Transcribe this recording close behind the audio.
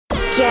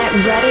Get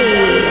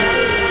ready.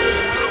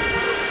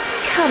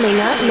 Coming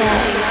up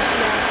next.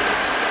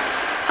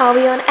 Are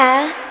we on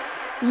air?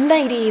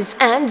 Ladies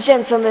and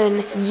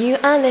gentlemen, you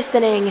are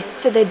listening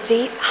to the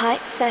Deep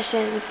Hype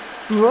Sessions,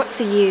 brought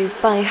to you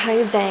by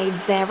Jose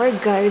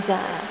Zaragoza.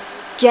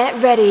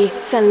 Get ready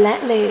to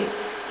let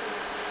loose.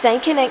 Stay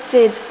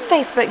connected,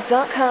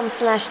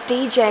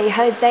 facebook.com/DJ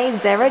Jose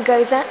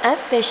Zaragoza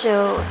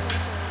official.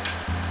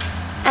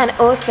 And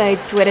also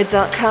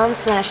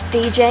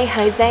twitter.com/DJ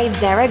Jose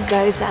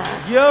Zaragoza.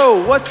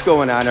 Yo, what's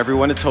going on,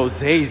 everyone? It's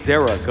Jose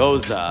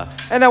Zaragoza.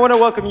 And I want to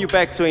welcome you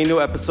back to a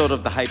new episode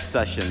of the Hype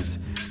Sessions.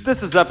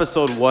 This is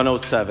episode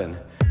 107.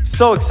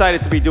 So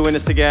excited to be doing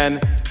this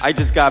again. I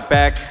just got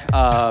back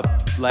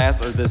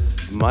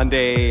this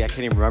Monday, I can't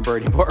even remember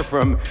anymore,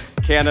 from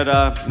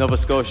Canada, Nova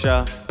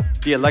Scotia,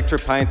 the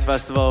Electric Pines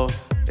Festival.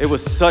 It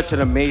was such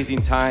an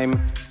amazing time.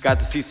 Got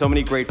to see so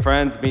many great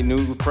friends, meet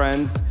new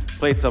friends,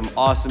 played some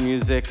awesome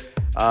music,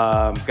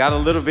 got a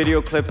little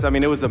video clips. I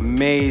mean, it was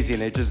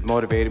amazing. It just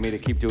motivated me to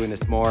keep doing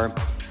this more.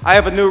 I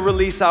have a new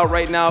release out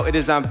right now. It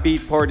is on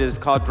Beatport. It is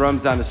called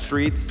Drums on the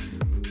Streets.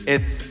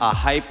 It's a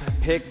hype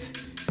picked,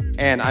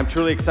 and I'm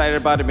truly excited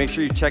about it. Make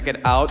sure you check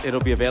it out.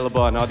 It'll be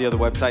available on all the other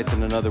websites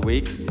in another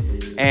week.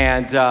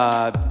 And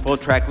full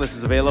track list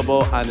is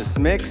available on this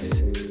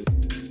mix.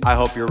 I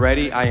hope you're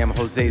ready. I am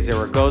Jose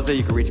Zaragoza.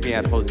 You can reach me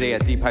at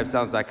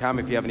jose@deephypesounds.com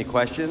if you have any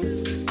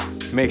questions.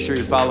 Make sure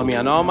you follow me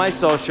on all my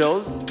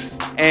socials.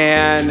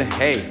 And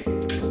hey,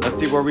 let's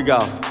see where we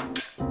go.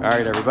 All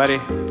right, everybody.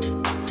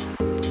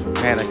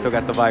 Man, I still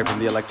got the vibe from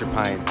the Electric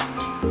Pines.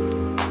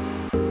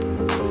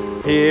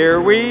 Here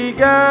we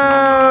go.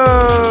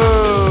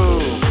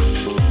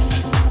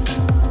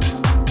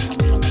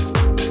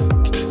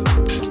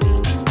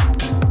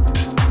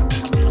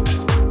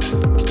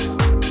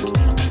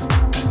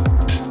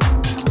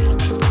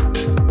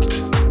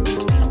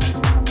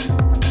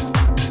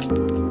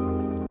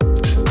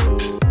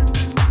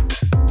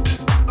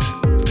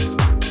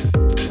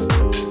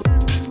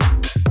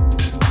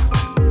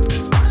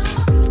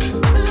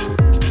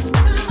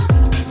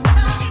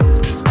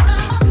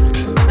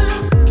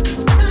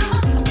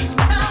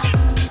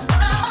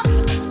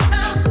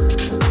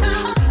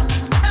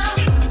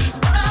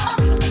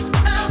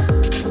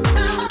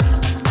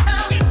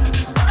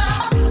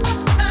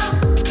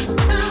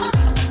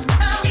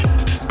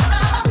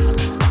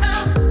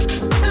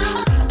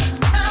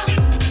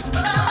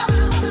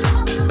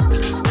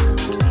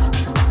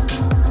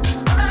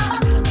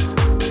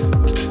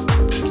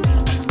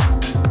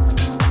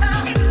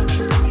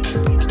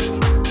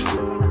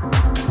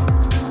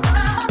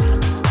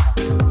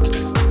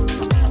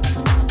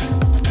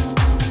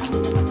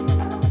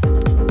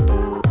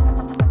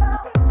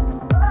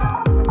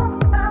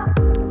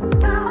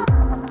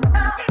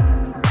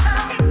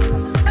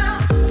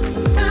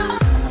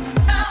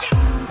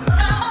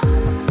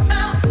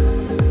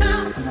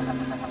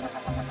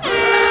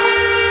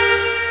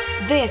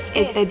 This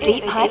is the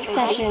Deep Hype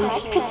Sessions,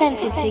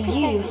 presented to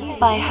you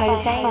by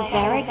Jose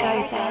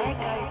Zaragoza.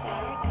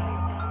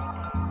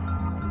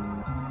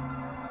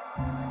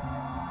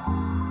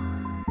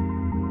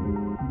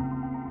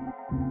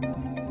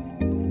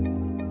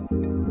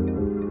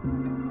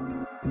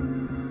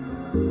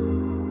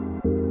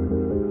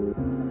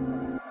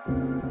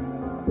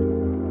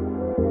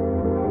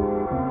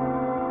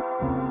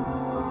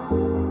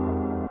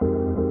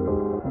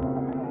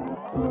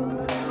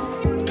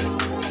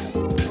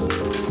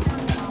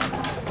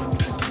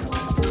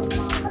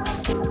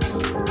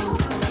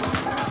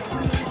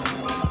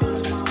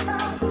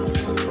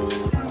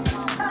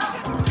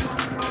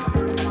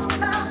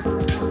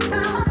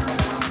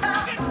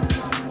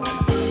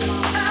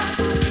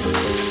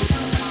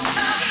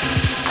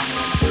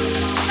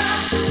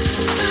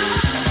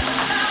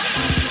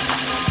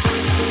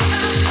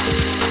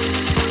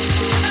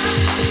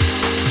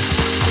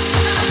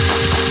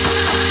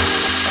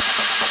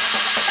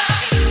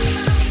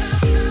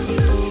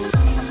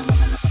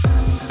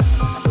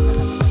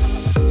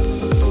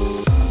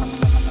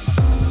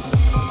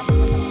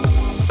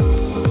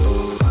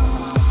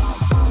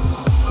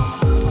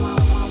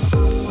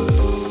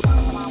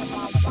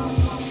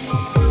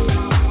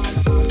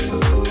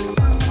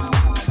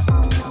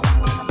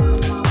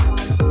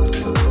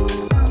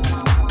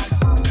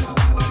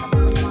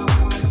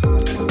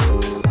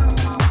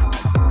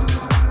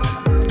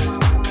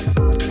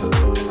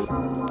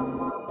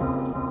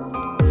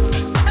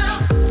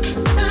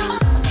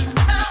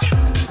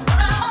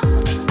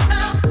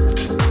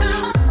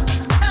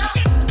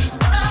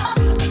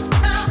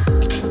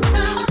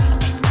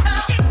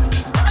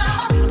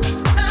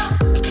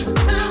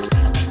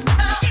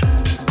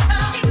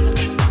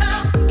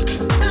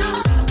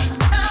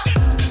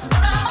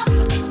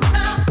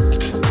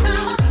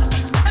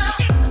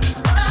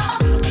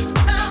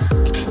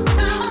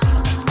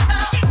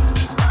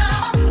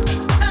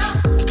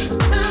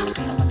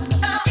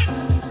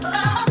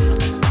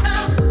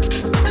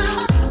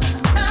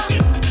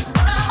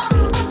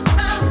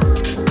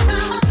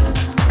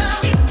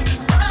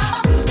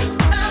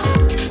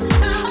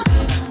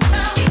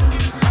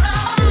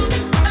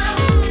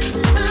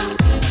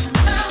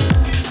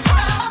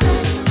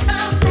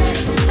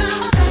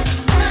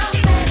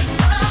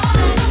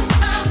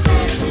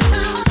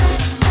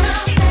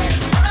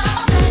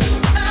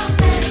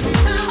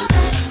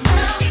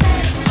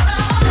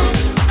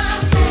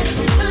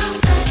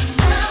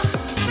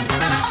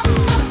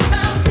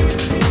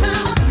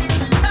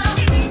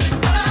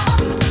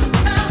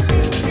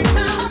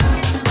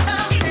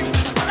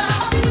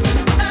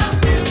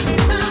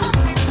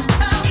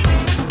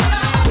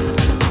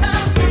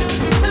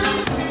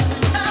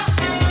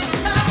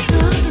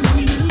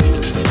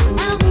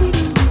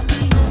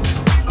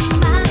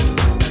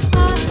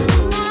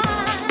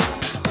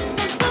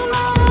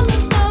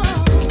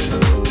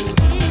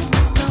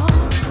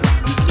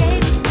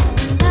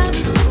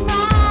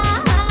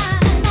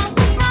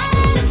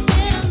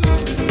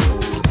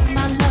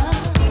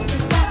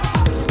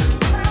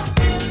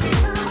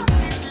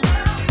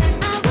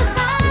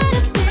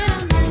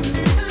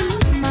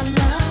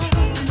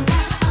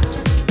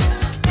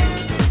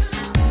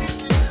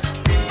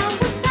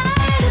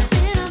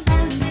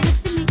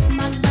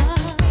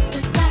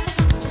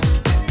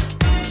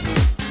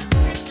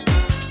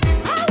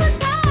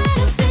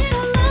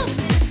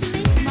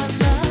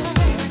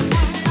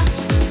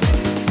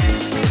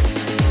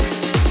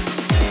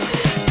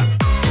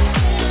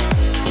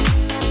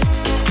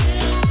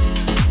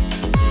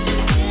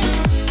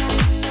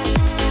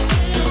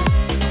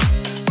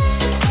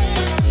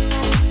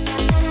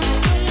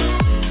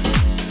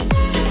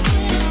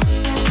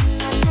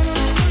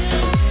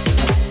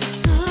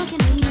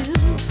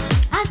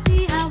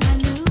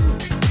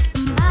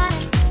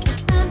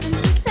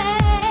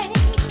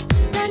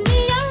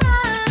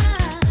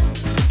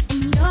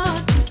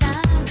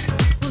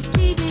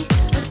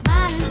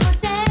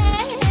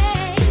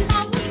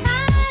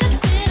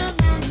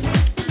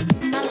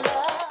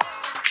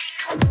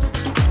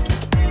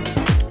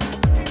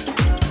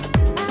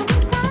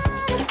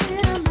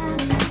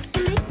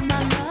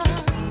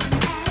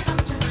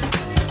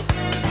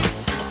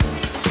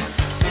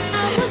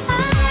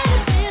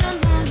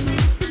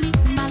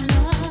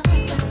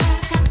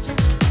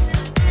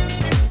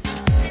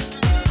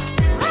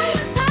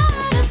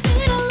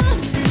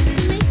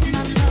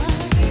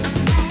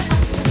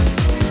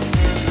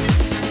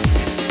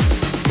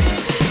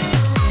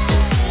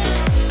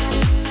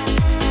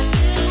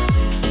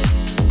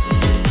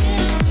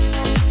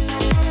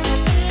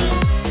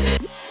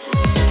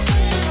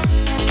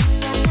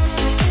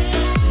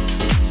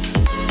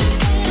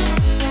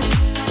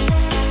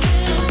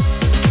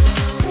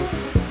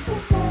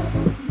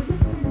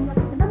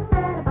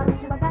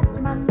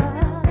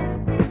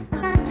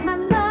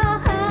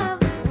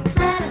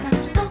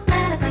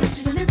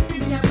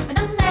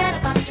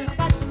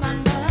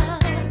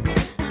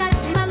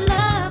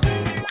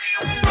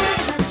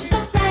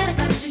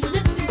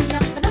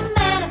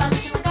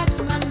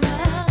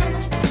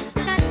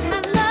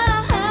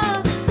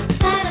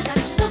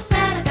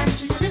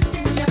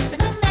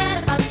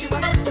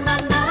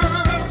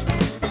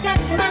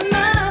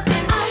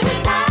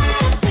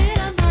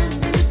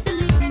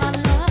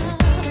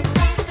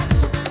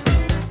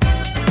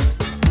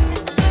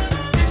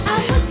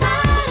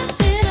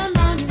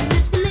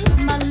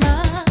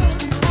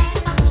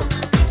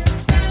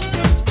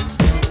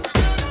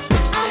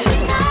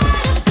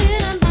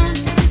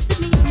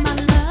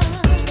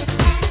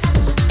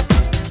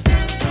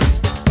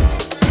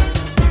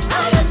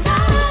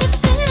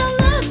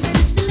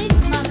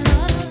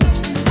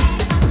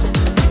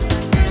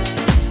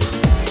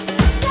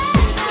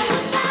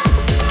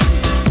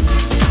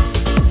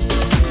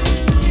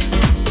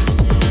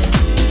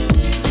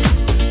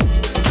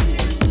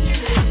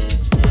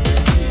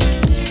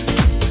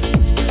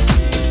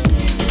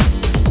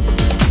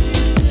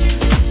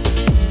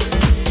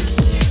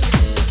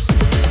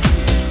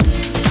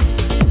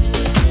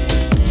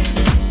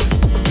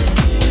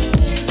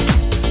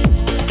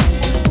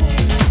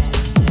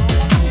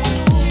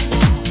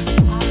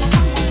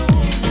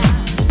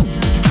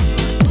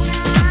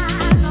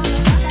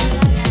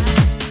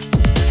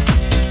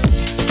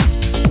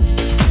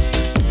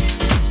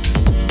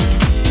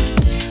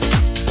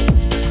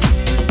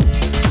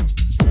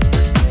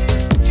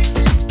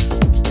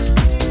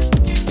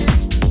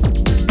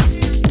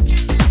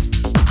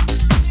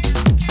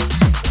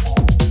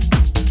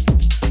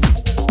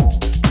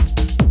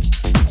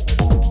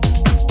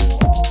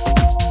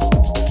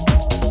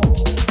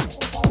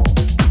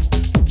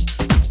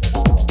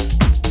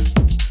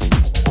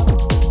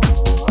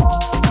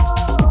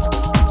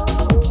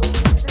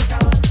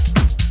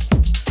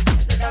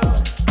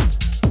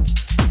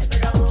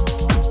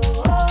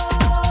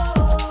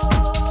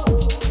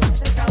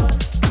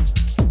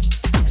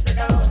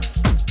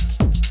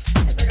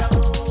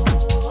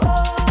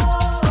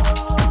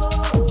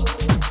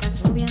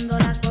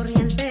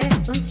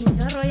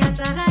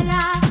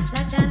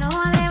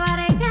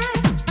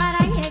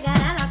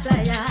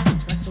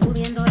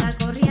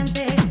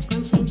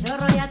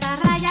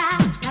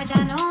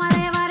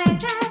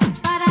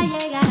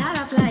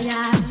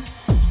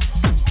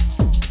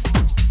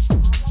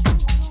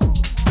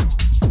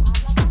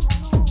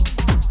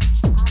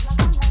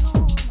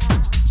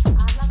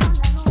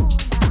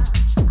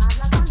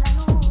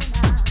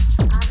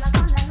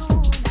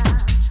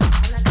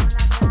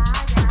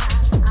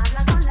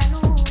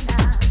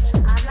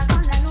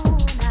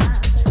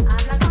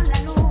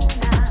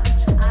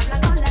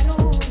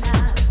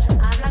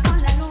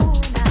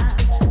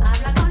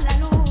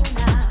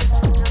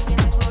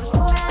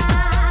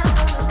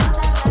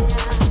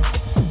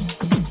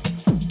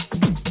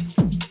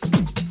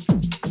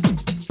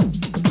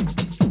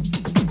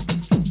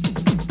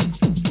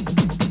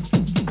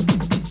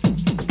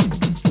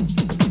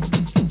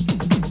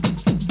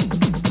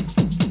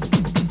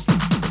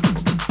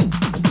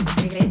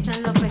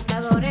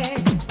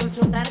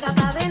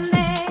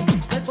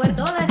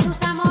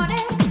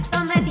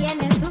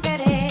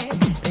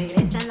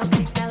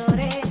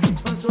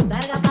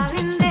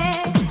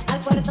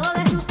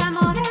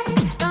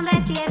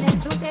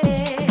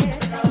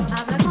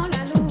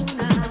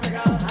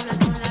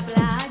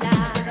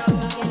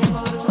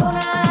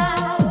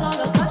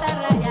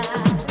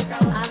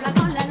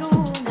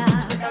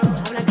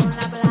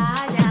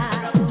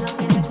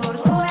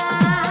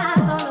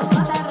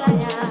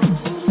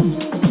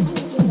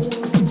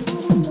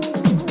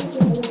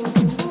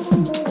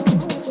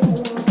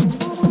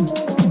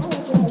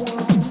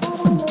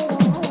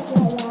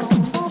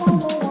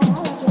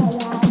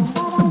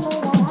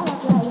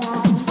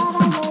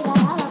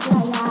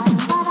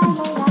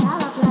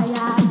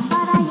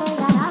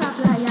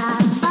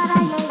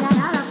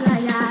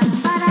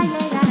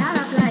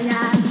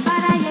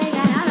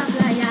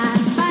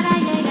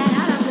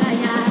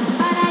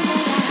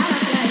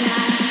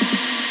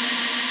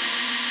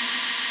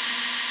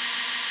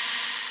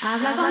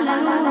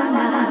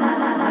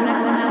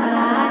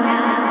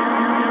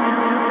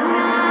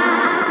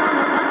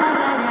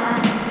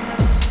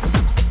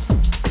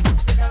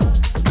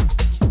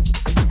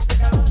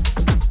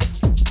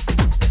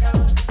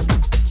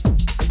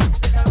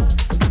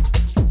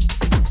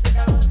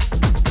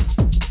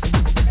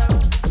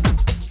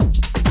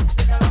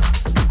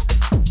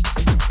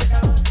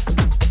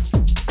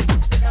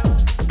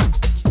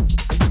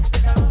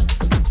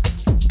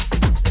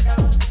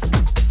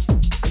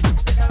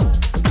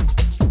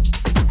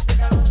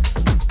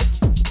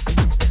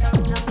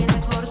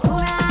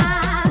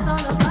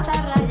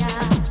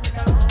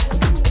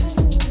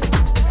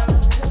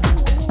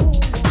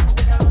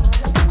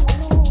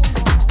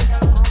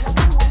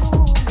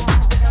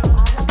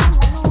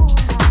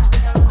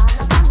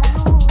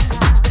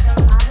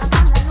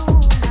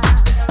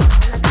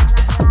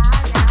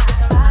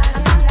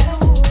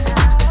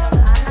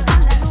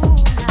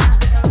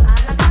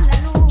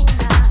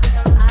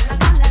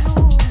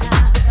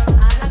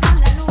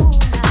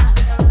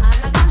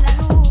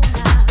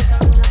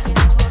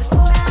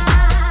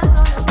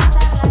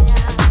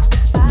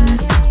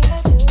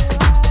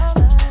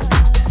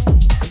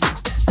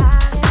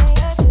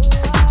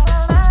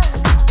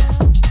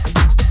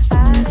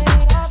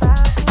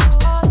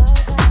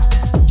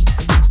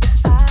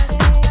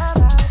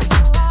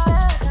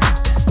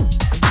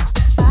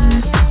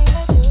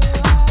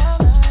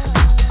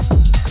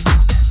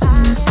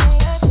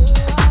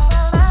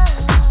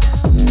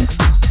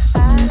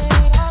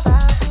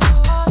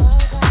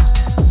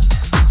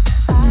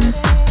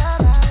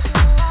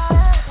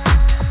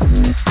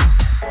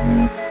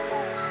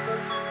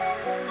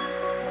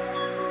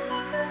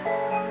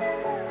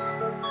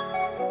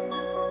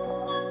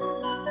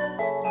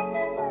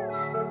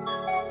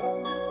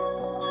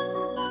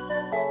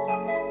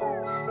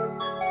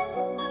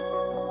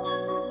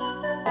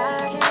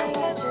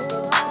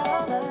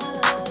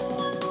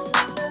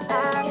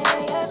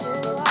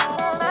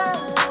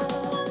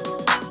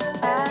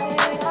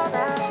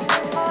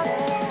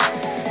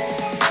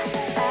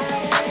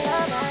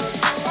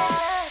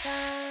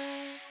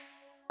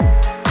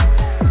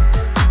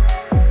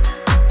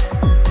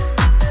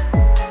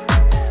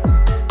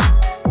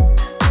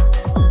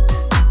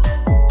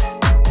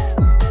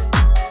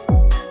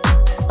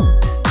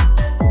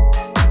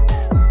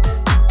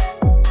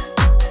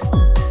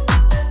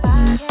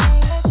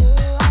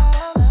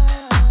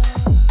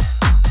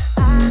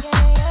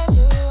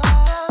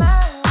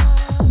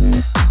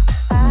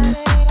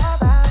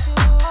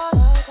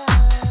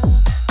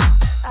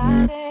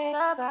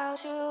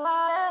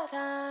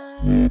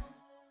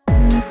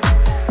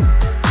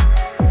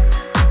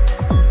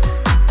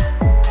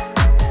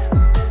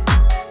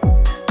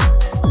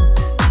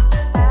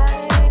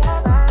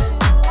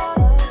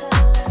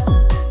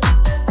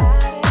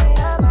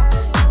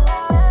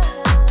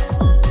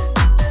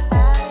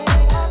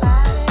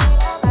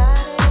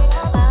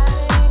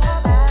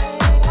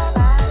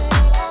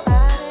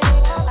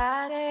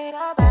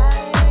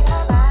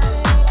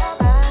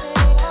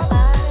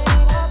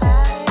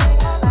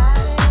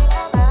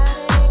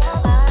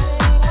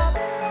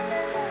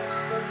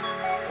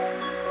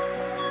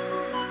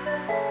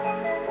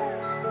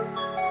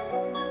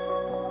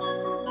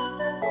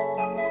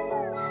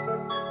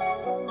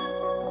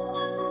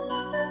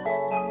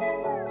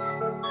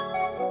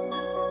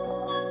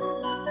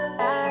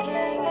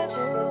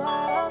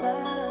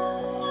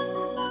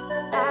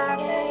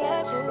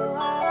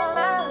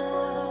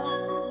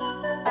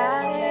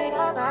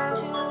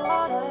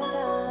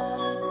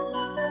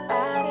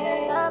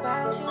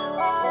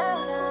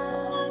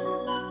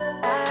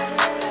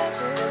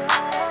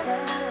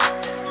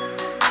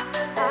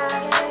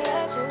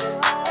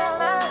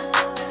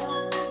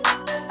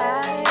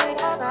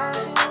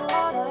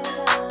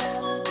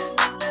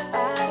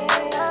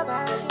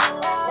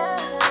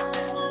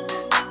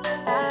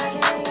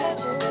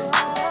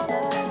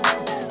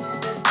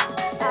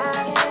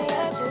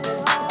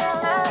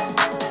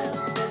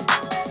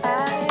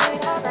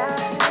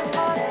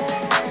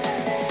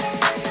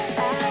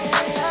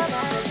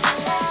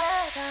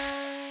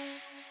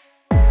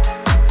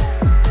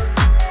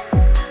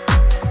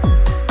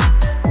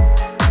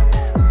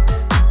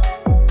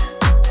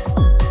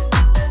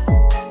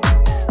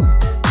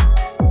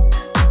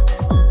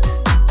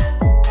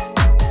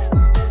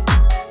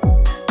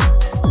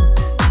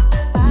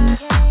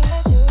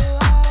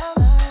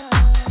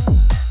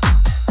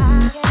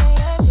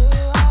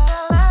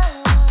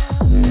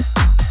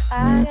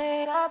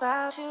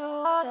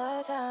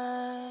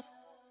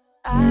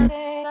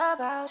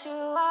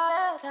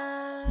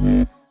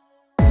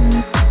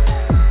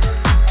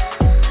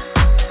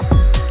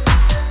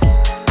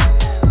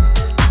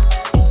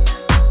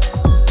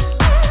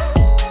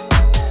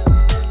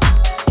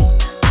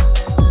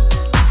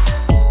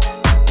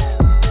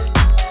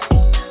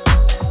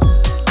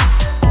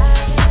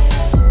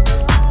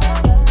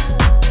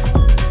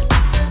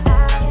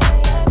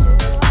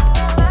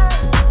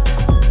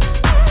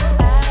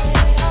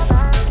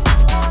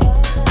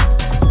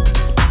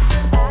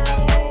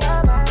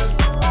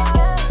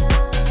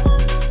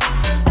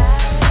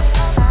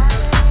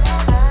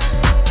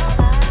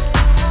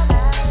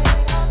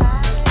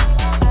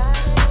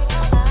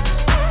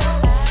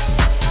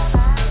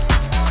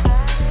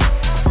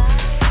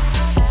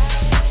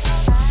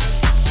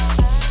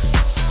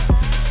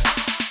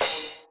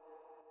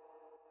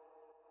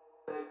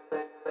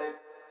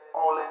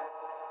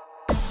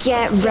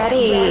 Get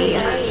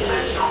ready.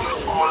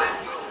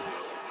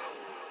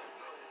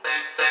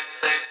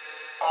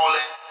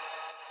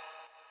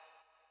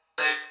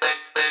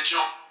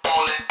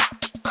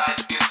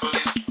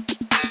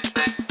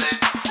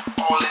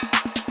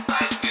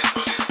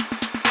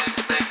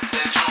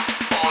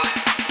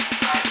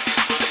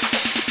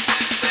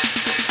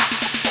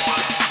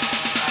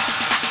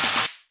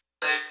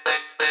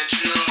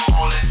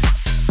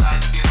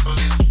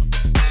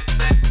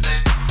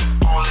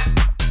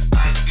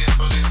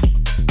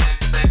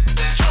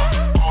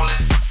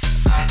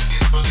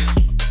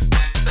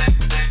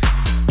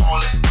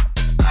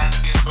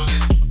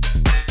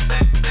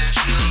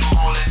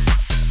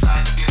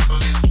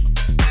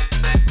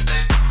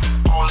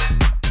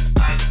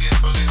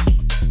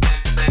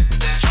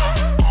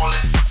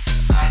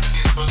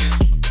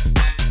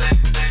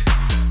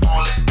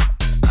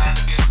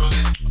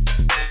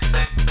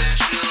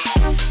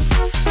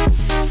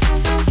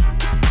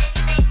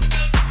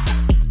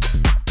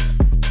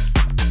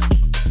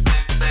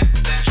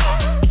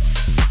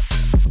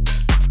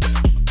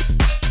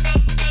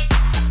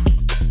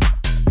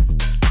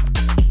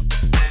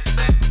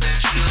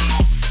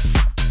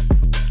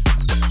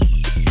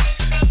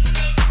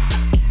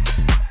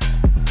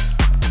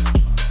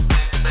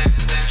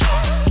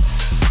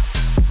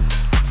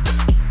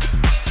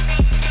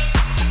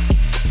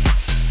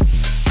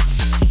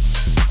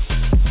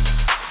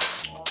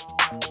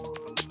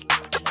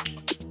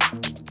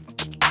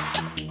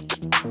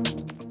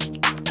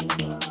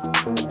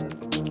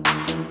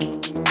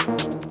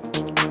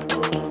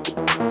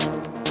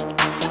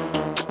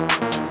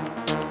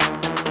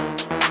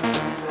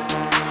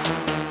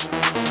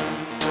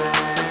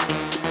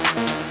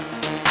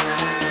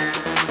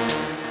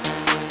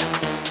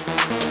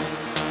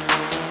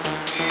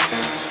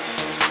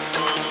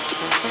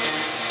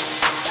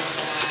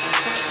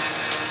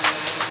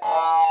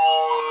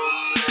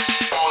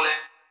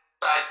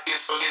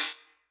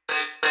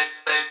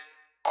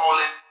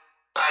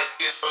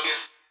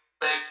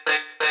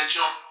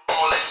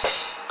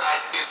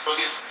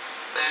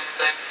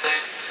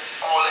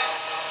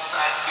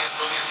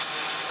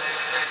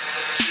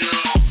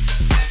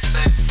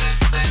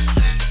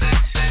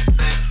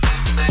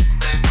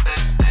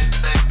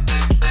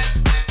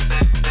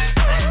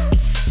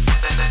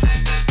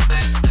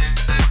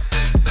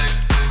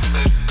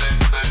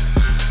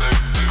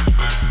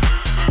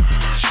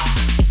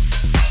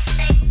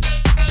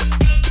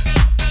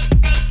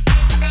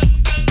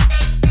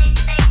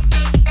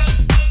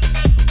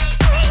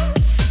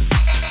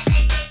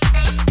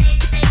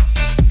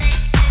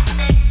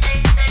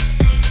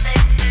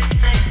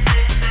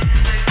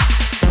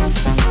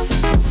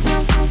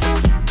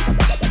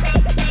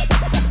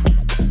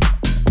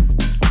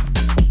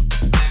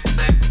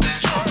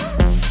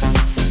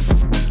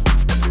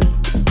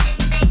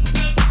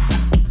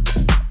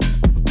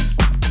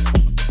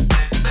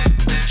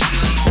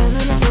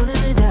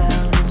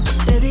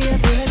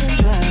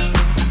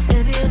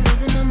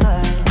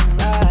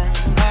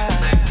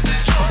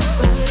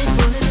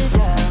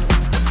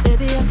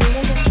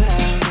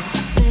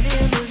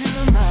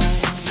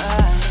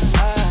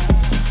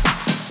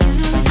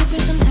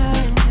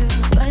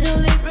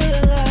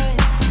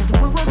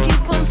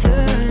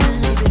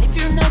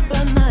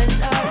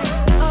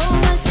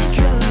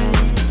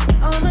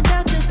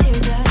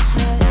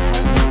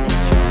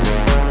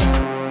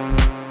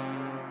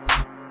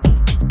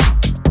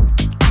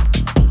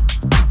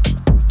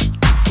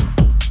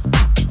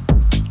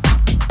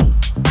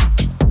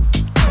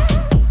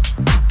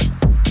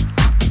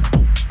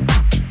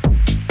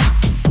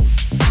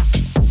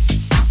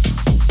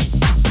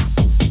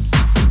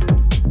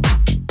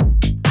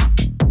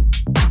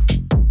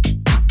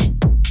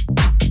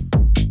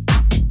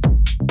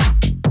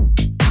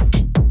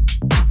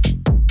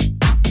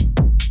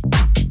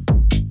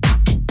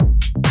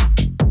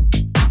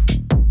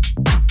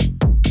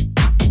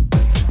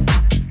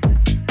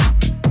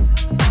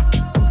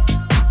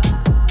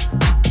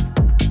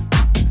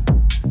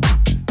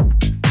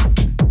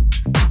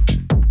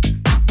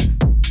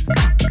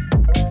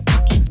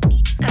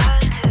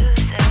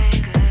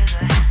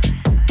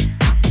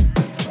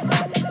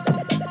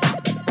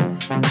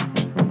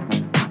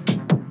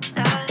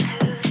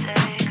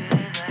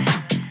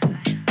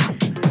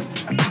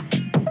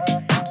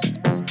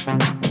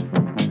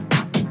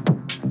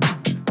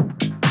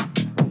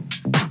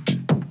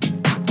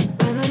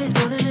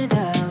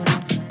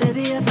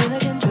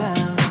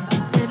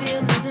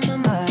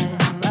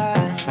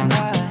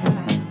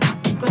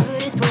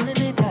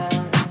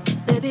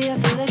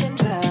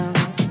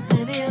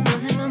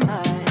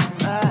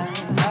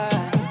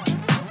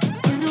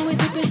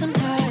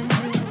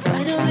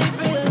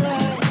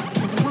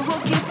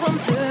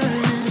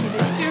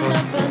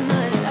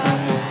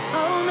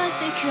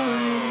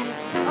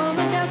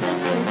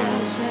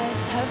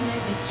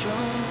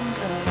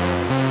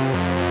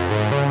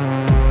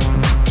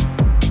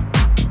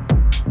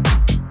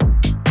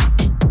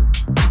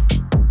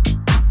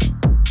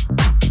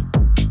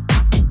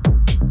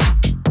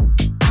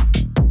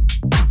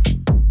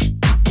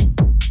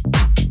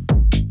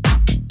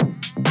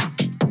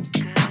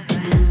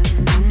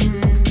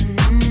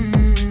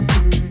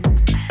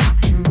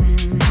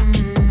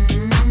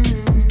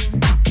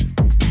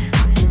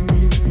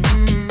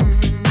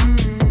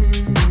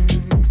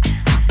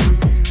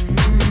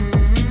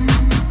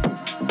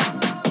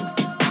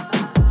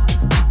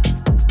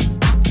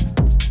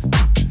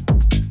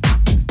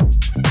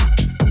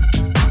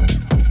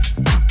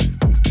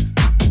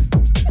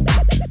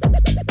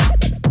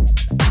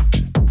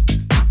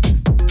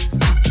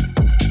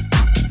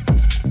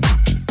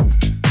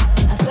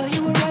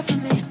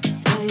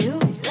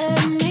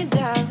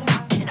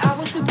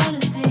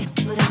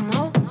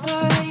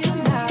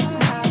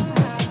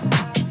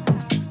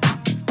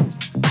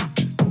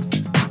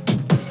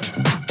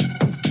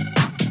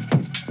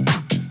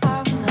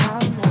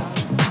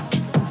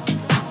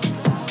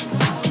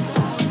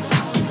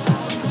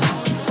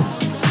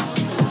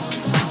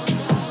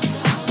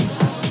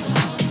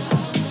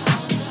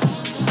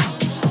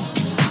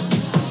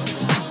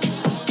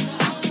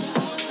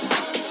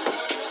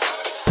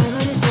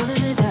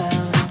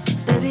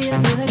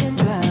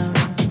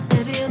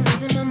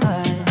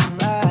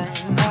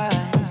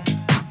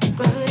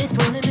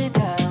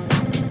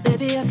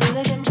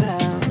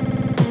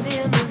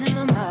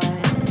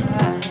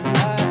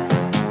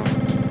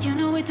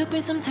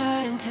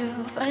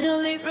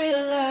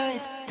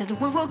 that the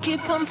world will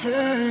keep on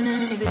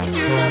turning. Even if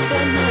you're not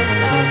by my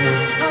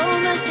side, all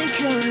my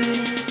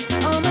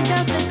securities, all my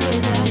doubts and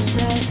tears I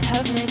shed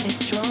have made me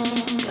stronger.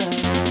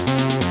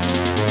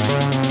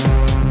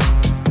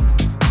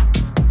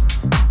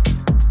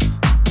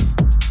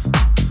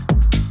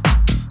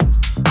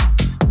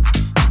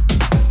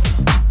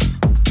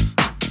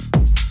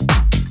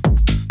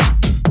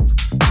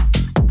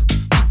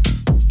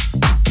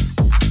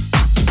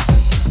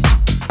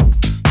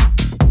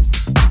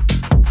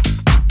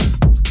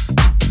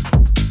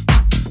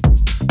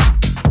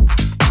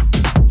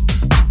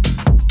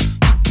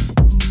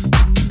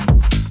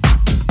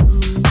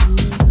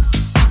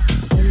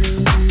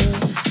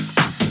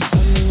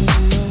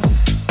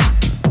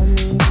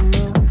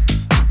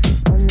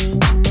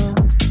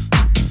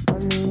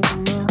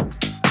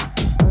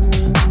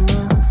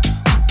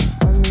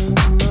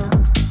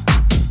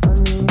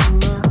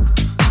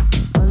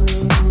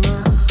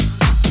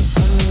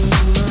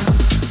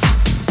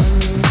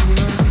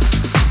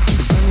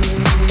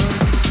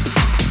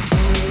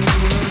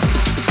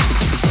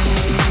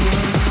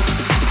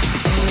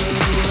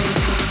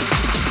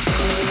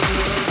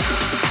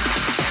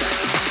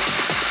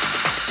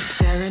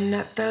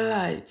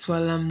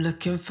 While I'm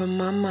looking for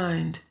my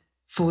mind,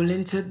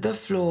 falling to the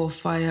floor,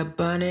 fire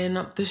burning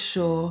up the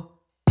shore.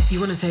 You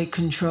wanna take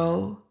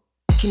control?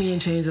 Keep me in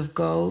chains of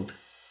gold.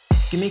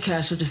 Give me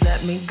cash or just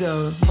let me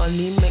go.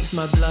 Money makes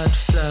my blood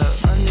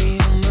flow. Money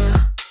on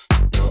my,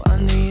 no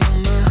money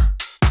on my,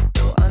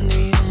 no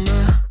money on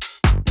my,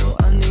 no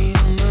money on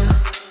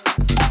my,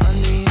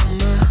 money on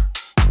my,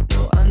 no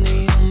money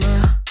on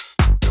my,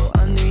 no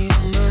money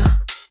on my,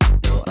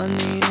 no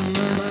money on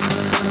my.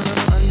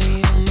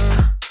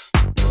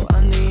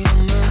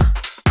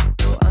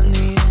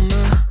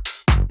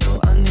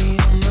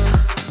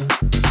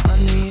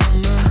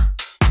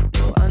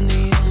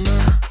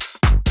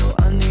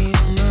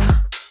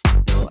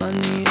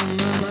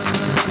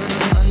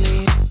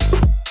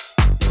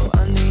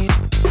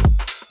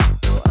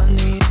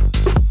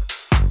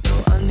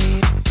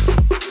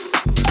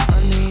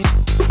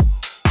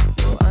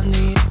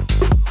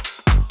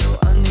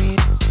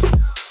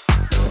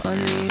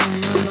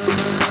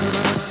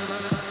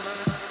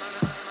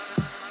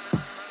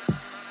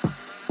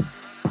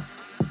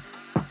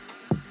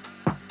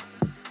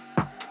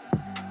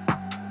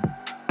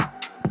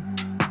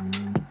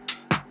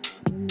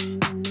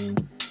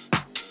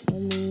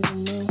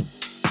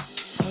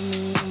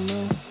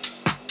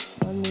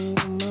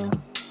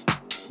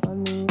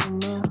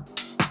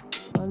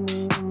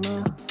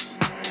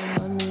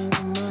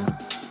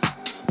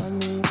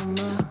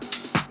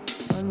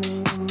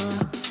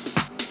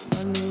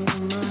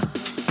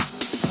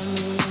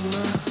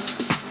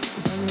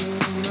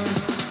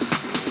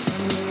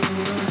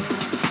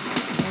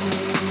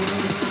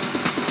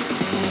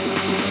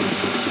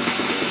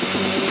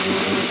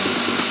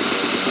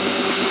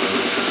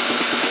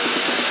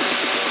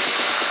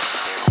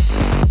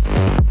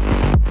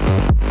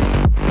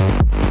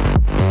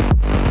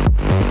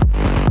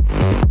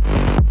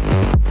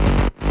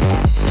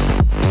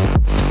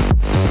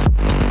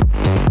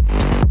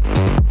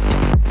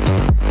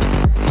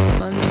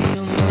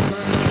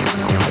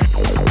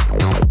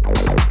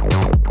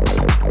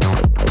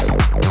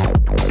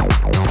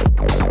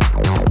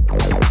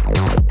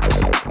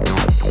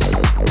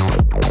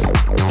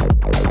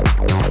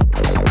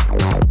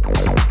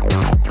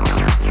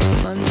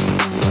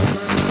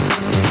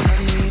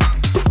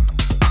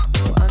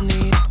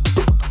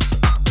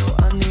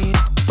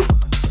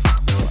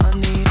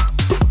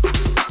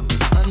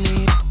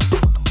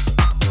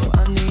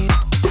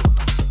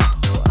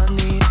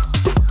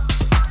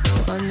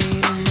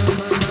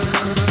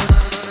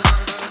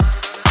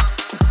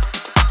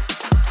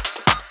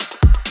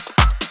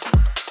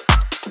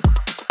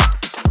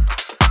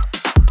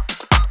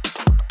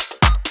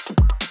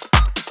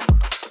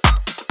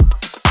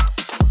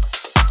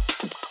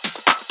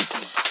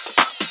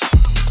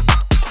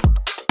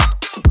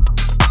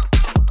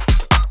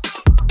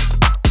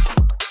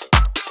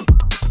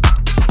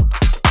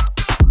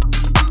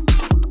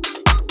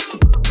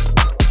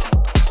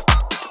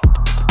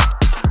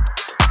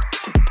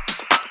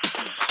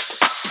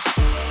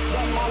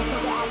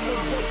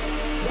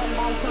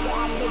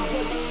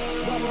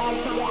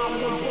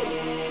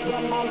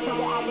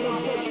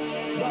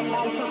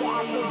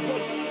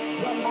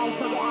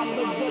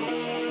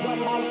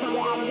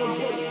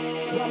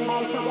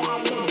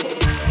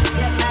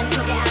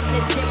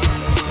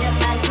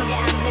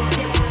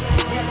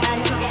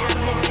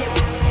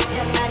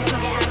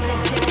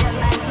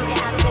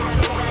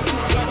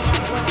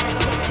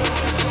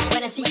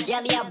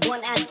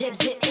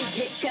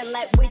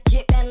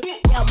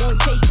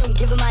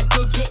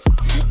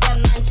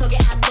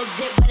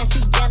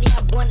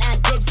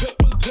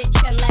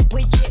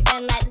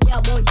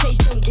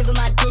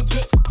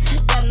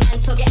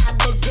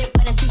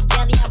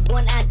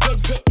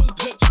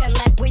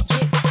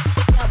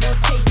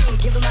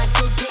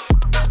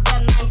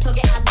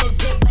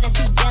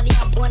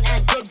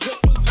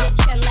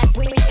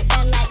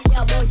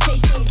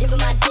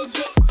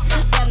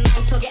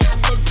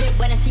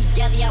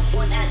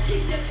 One at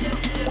digits.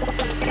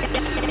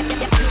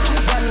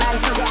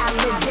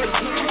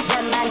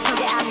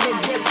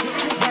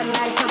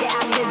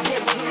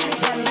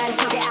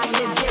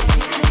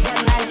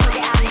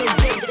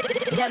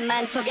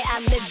 man talk it, I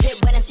lives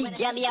it. When I see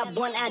galley, I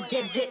want, I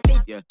dibs it.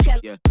 Bitch,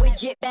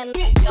 widget, then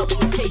yo,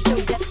 taste no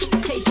that.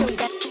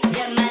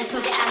 That man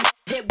talk it, I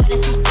lives it. When I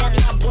see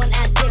galley, I want,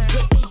 I dibs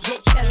it.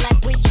 Bitch, trend like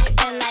widget,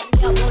 then like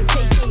yo, won't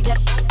taste no that.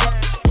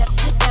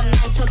 That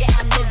man talk it,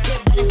 I lives it.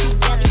 When I see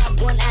galley, I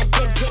want, I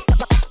dibs it.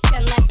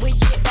 Trend like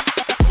widget,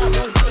 yo,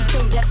 won't taste no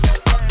that.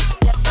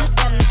 That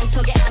man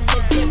talk it, I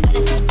lives it. When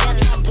I see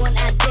galley, I want,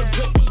 I dibs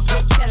it.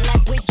 Bitch, trend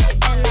like widget,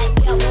 then like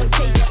yo, won't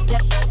taste no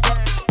that.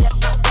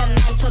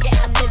 Talk it,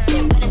 I lives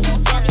it. When I see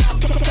Johnny, I'm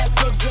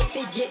lives it.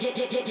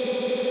 Fidget.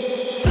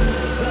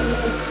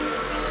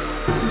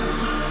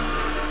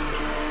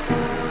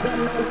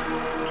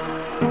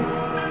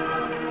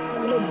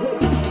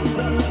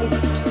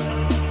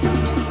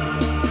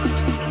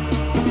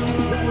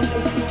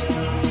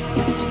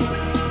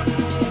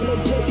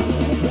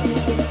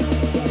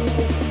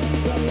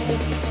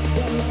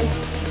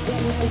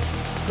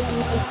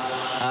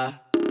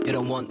 You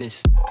don't want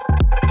this.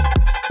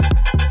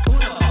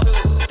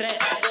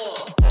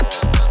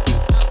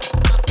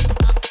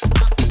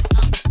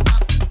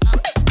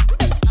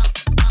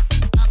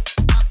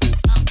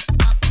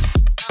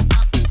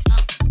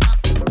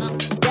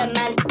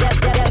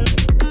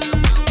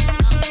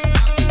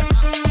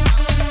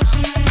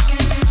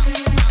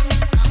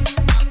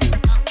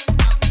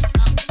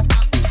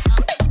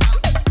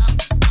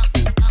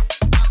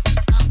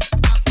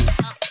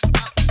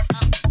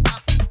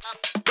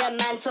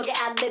 Talk it,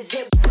 I lives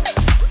it.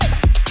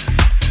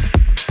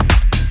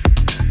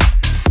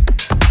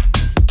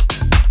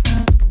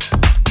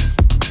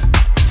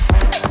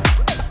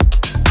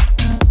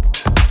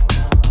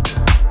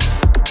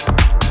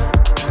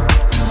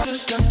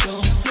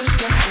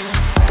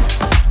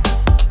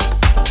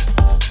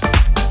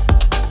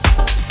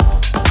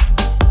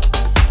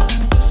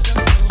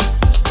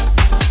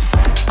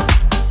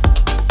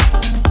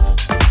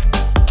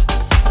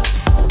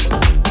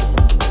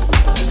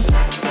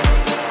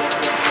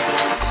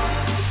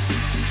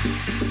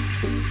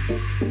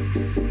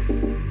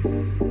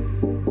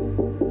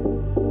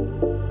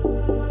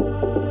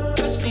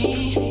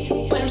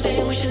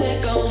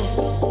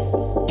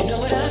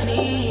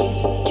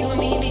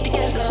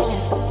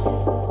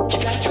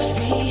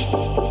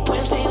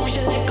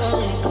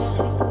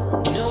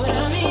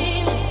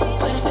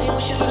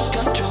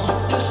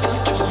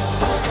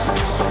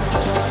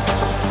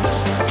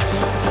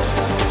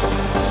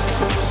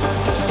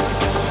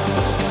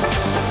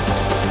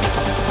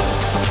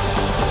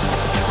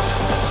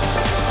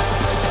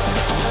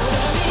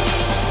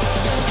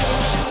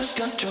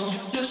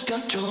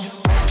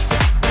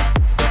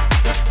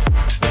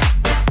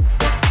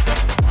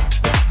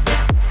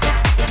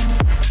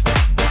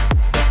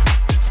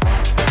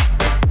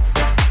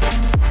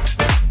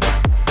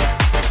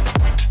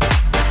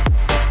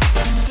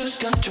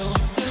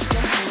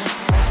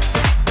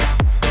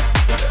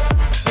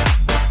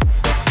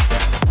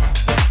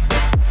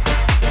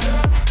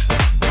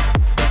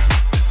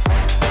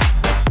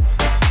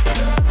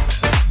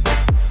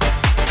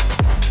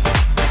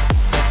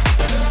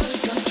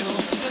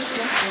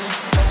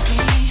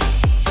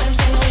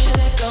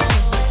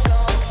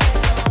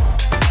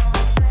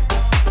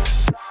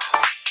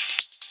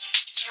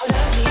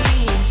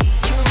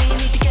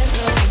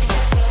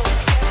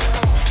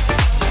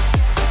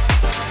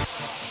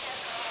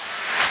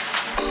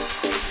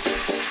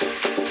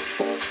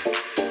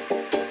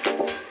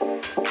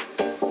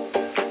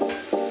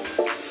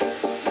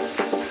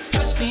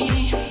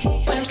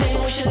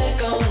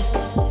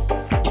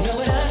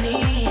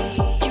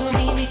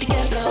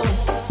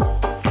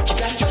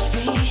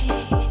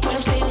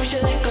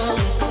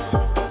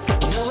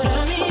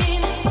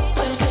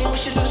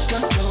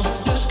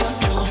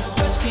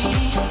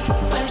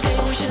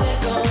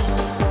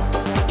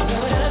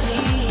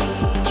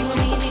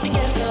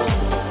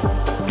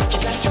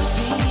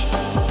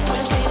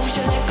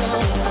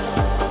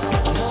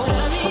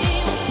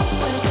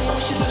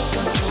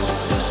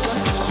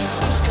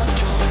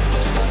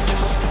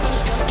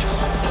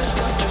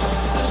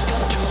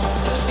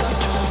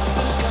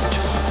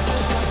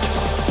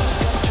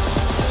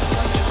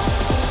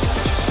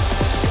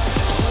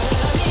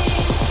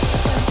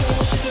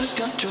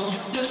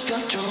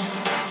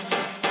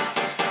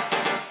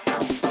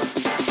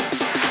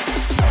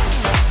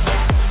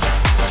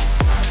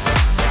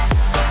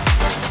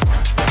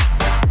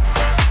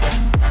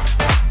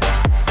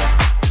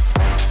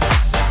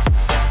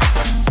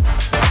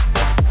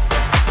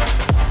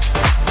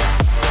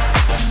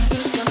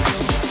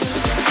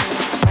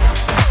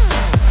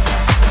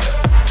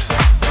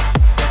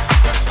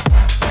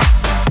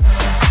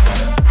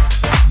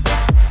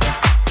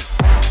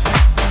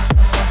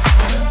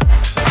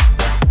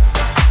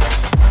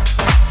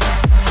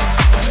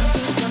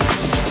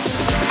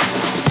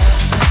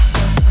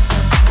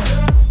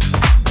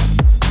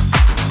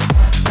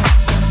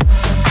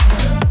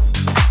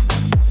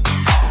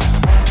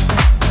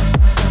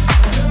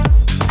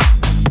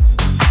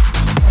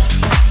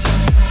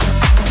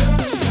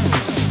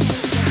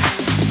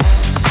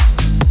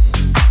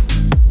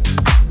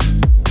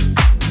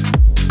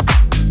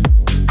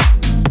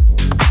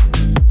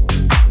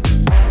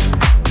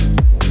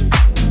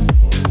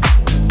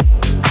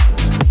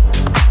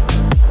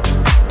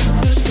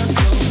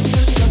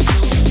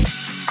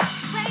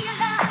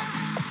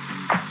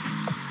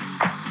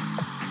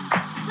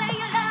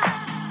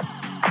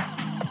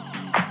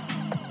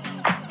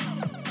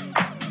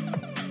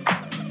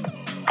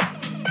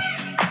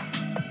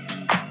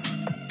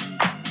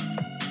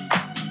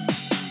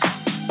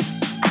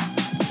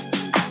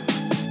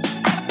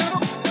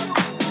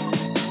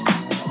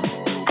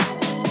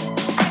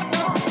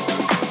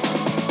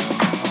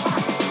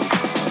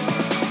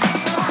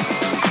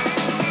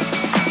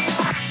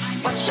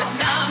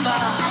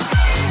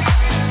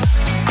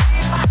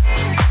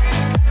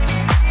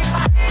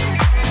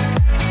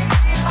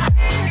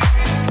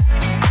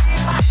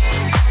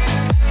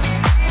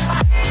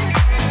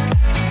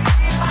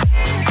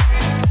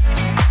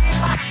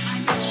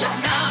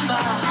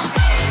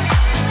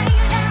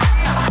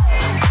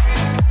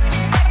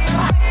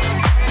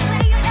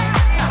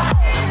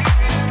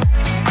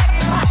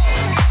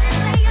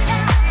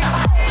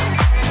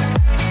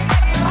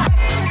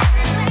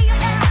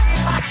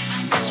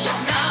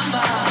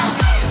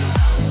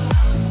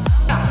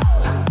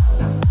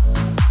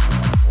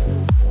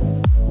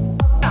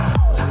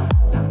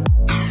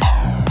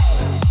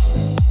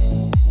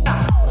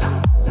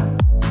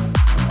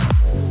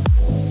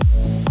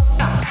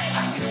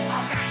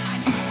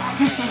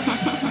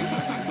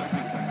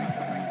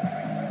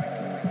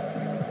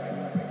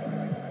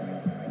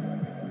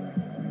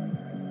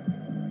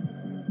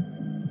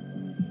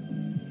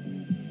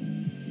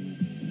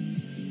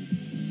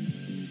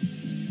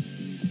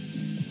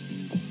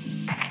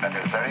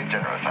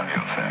 generous of you,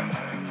 sir.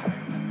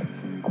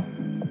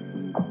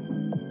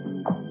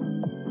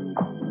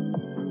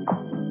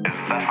 Is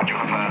that what you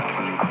have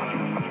heard?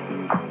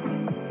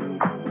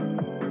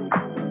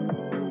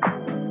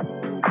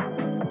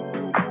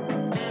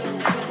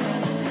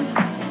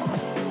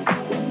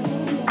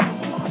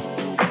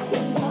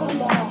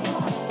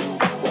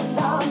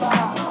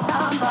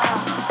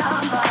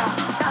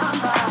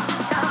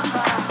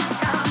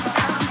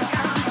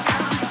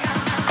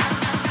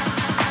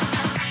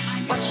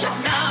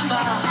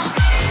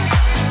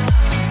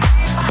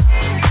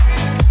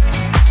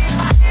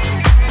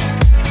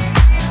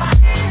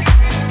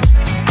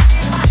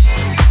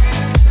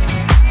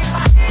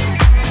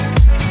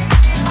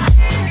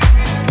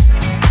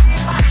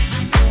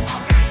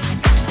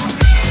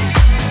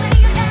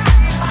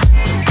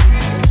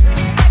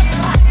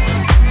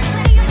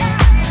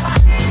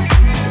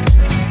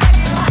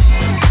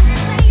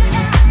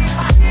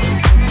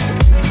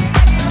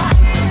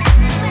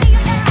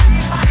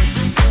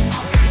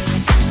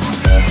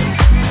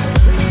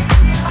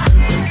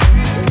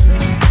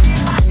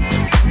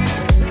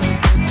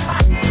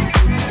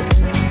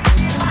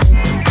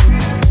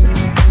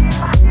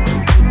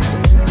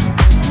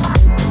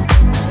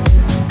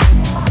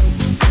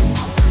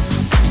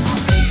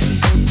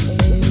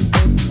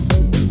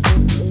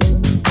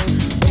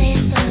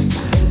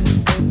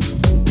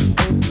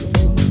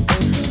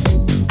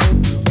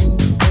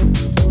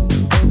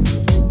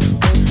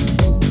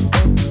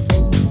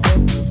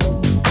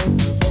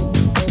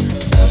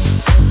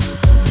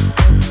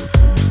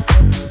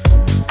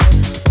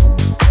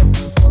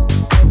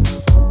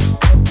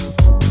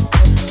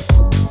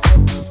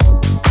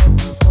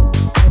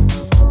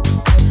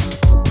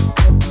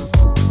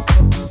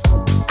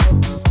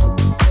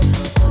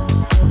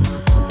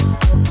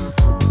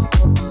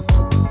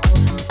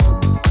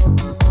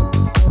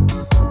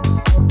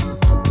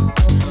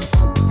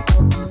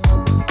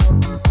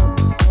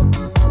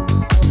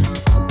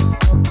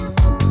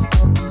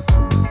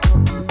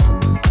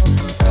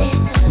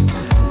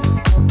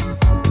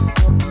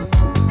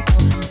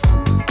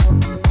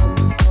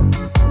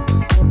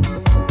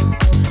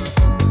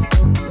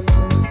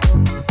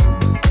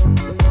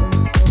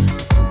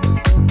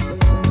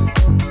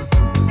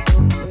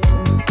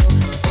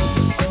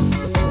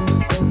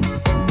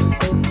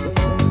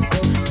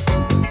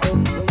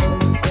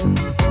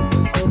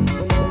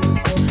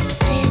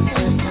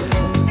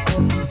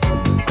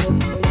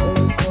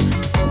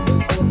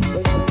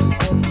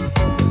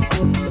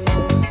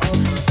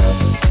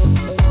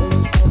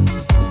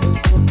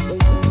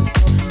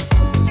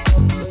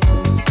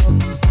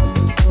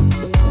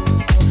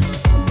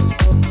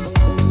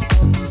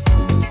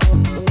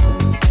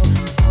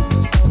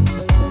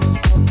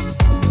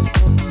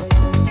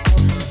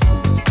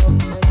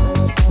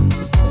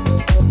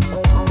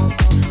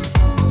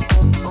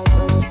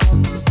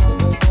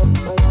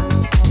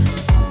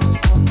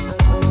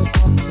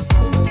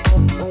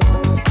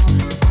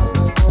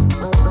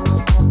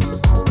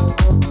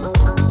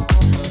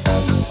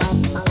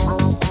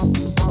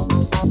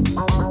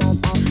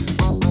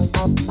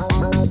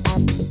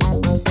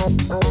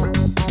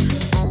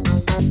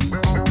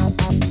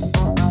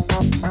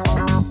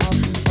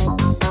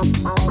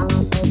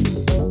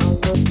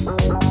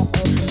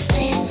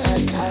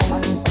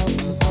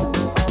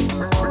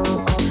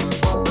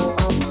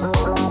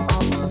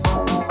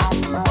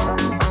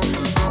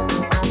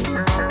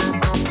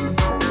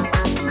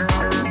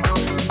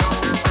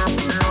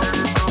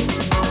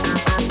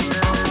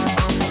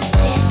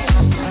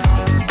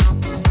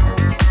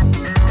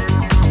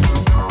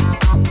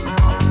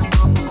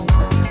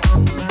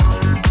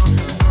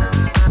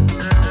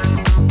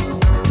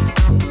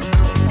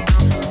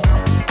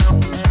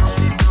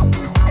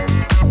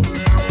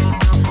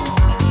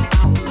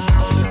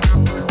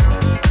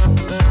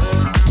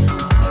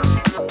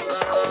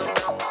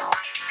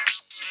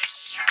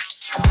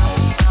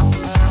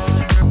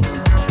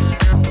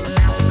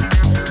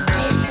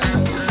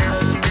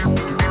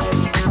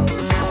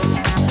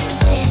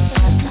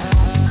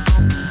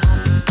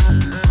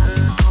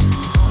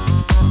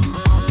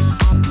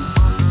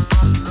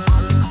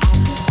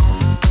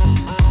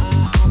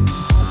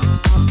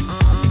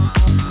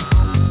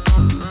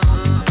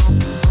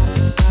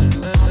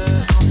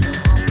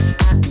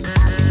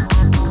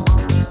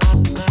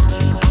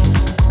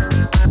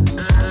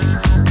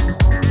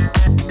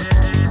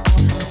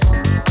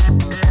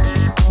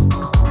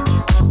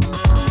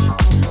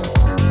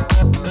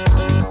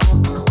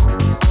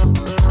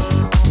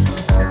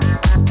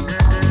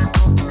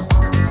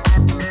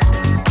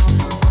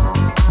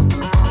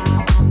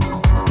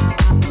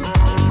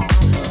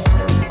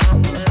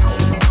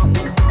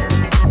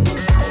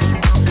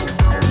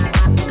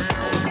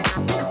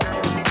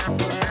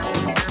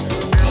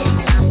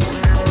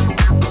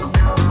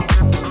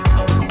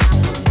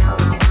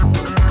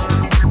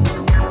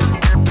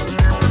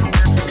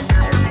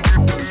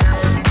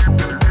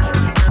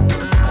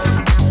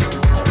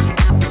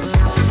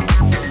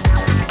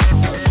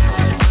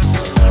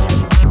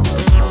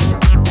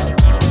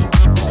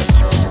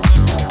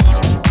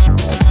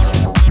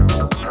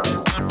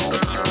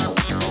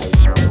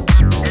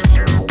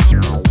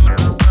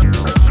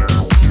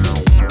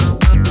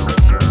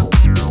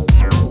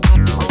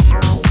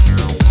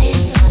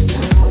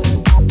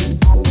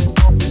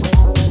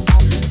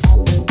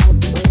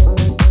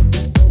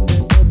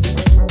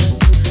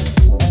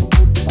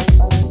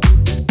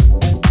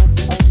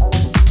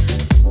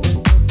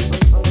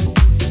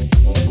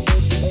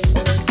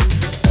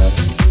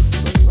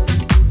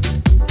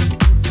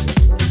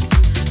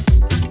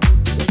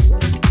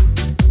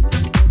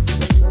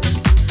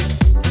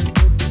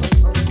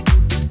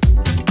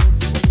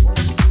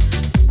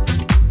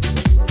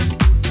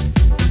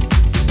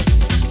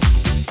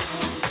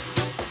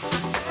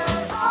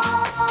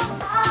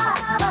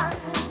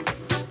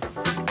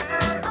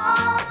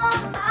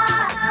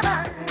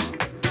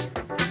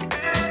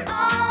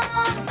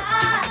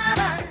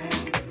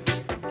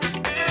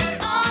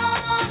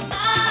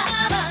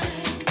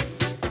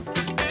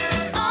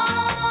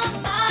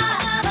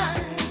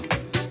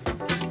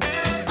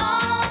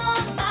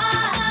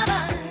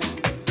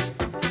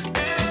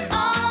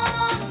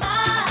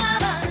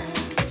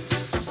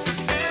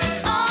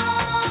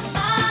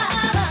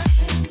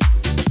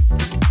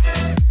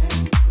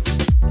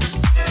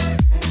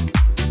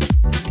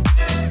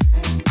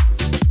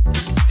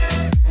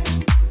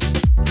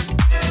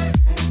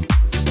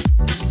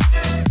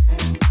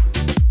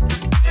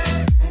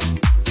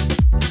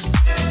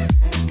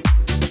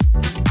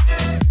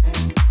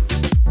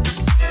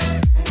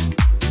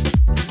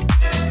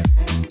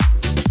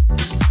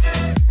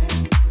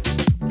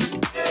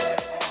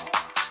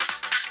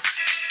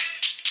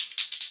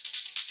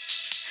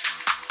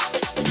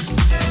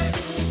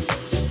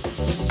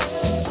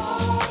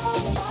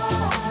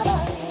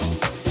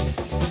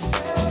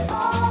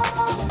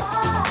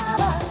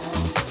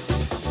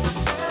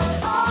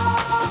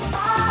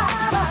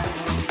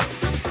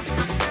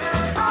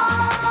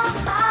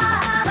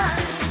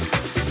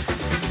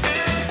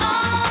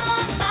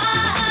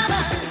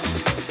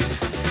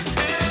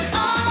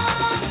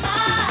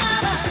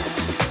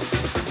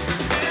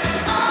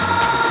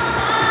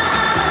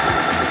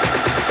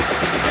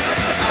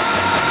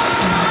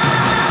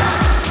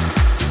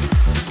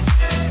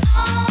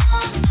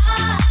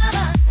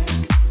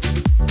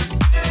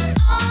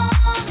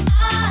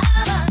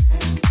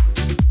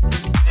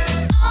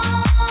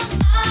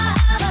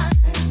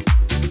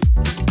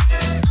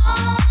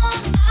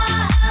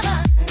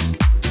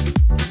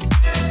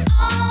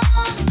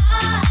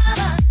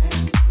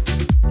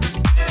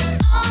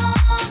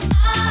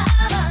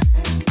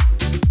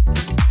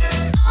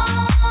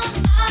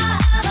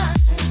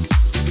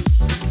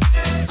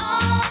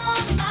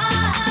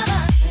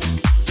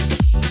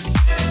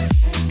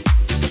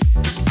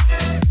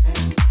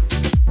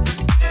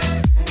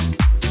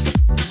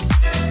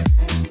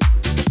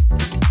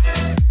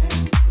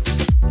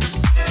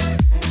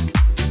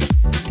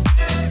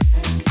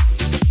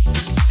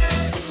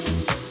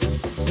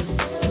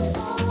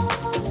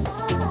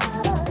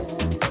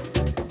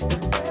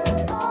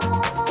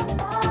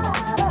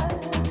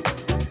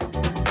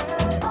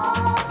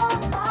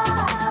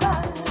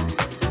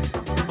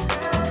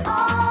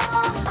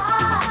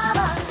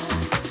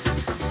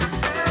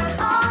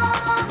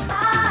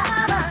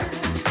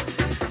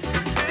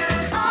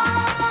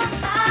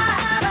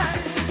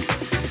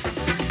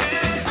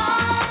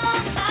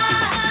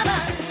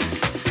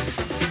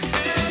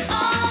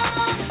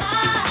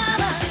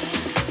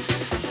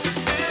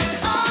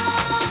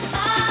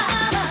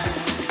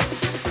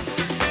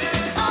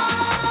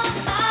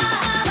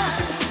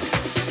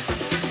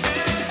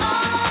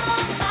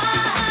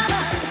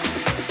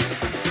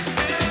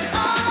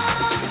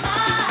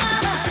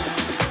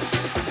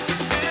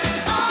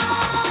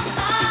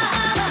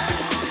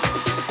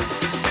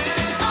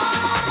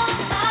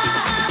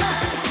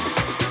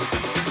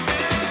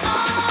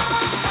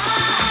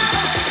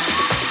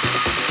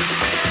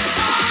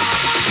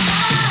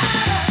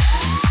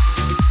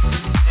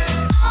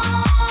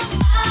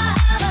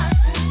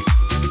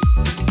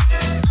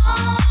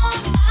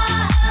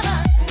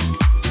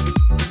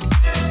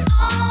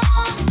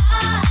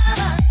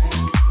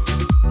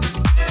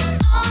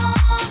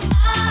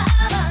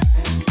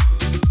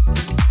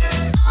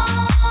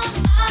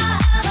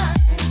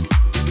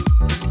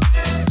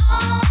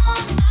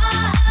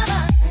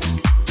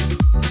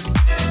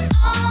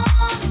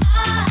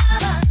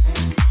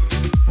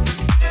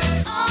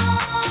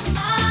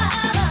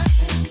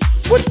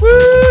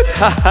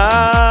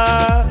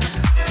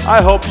 I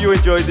hope you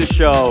enjoyed the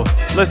show.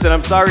 Listen,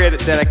 I'm sorry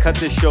that I cut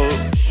this show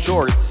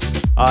short.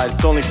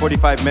 It's only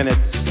 45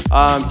 minutes.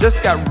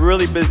 Just got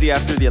really busy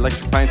after the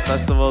Electric Pines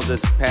Festival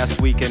this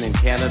past weekend in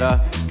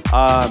Canada.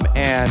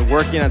 And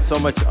working on so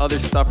much other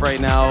stuff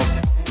right now,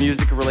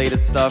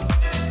 music-related stuff.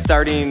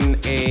 Starting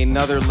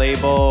another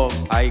label.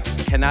 I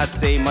cannot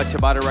say much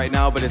about it right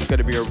now, but it's going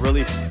to be a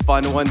really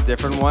fun one,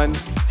 different one.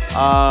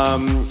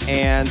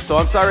 And so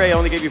I'm sorry I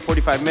only gave you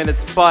 45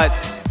 minutes, but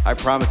I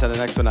promise on the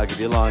next one I'll give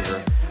you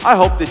longer. I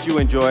hope that you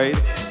enjoyed.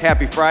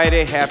 Happy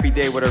Friday, happy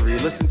day, whatever you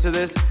listen to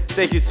this.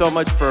 Thank you so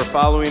much for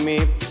following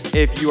me.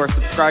 If you are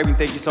subscribing,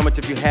 thank you so much.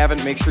 If you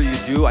haven't, make sure you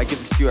do. I give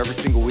this to you every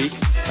single week.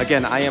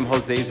 Again, I am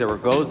Jose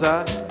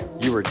Zaragoza.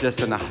 You were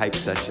just in the Hype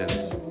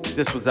Sessions.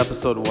 This was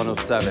episode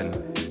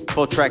 107.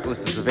 Full track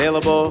list is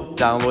available.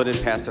 Download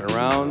it, pass it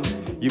around.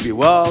 You be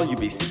well, you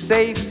be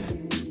safe,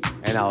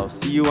 and I'll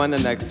see you on the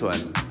next one.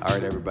 All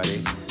right,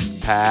 everybody.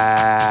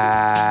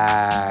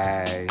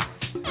 Peace.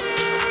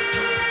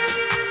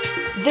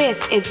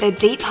 This is the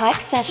Deep Hype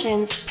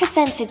Sessions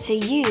presented to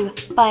you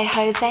by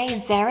Jose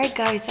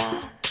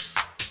Zaragoza.